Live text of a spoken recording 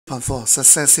8.4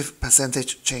 successive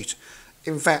percentage change.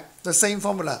 In fact, the same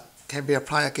formula can be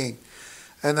applied again.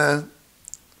 And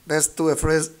let's do a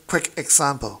very quick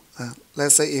example.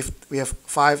 Let's say if we have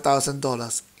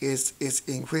 $5,000, it's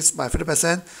increased by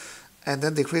 50% and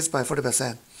then decreased by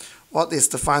 40%. What is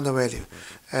the final value?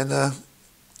 And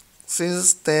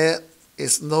since there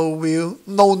is no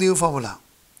new formula,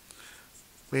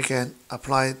 we can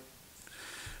apply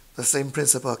the same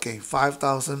principle again.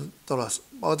 $5,000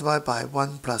 multiplied by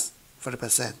 1 plus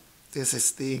 40%. This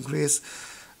is the increase,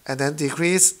 and then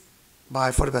decrease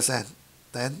by 40%.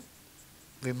 Then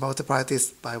we multiply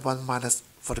this by 1 minus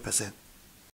 40%.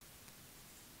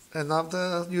 And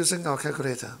after using our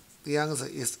calculator, the answer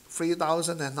is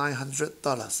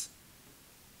 $3,900.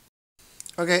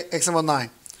 Okay, example 9.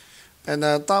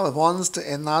 And Darwin wants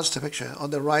to enlarge the picture on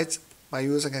the right by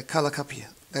using a color copier.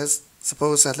 Let's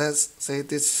suppose that let's say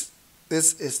this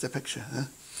is the picture.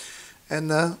 And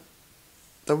the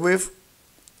width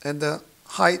and the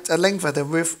height, the length and the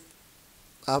width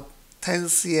are 10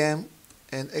 cm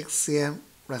and 8 cm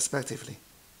respectively.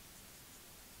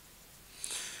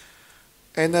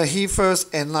 And he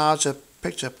first enlarged the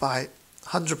picture by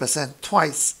 100%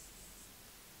 twice.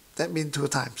 That means 2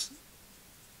 times.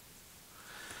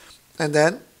 And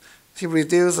then he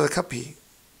reduced the copy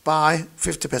by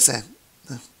 50%.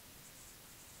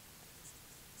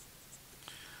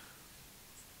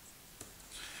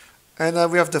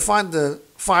 And we have to find the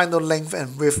final length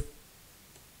and width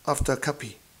of the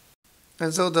copy.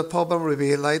 And so the problem will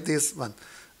be like this one.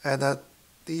 And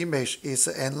the image is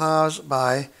enlarged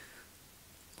by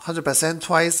 100%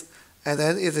 twice, and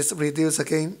then it is reduced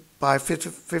again by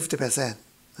 50%.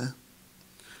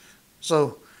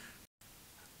 So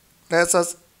let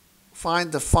us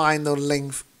find the final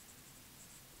length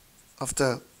of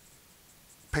the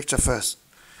picture first.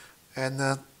 And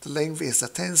the length is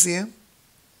 10 cm.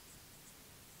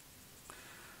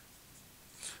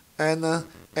 And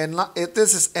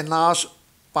this is enlarged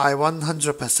by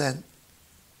 100%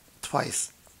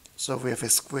 twice. So we have a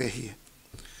square here.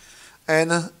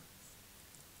 And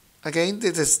again,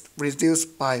 this is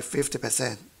reduced by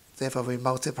 50%. Therefore, we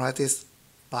multiply this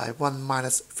by 1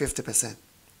 minus 50%.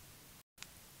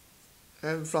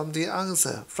 And from the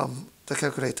answer, from the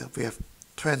calculator, we have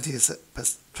 20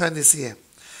 cm.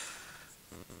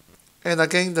 And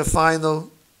again, the final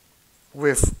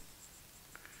width,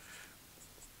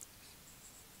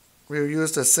 we'll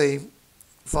use the same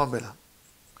formula.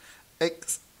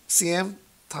 8 cm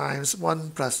times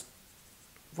 1 plus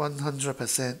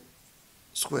 100%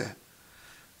 square.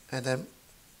 And then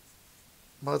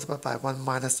multiply by 1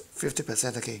 minus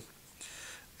 50% again.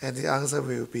 And the answer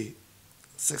will be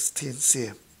 16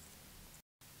 cm.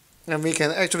 And we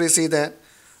can actually see that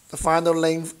the final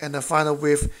length and the final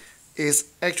width is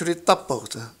actually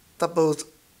doubled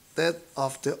that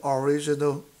of the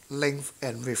original length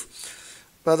and width.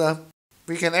 But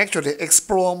we can actually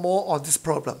explore more on this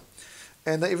problem.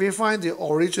 And if we find the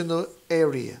original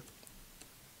area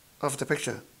of the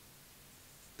picture,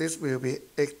 this will be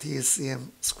 80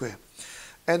 cm square.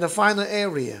 And the final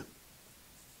area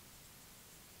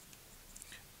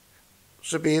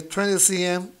should be 20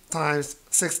 cm times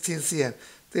 16 cm.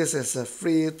 This is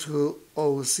 320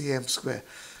 cm square.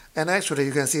 And actually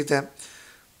you can see that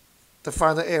the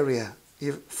final area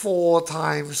is 4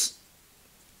 times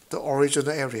the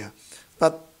original area.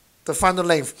 But the final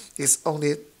length is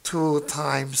only 2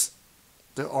 times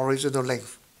the original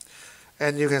length.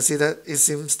 And you can see that it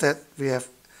seems that we have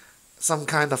some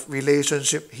kind of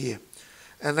relationship here.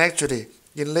 And actually,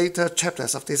 in later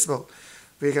chapters of this book,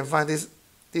 we can find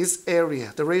this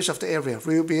area, the ratio of the area,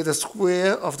 will be the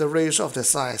square of the ratio of the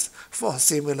size for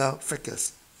similar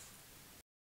figures.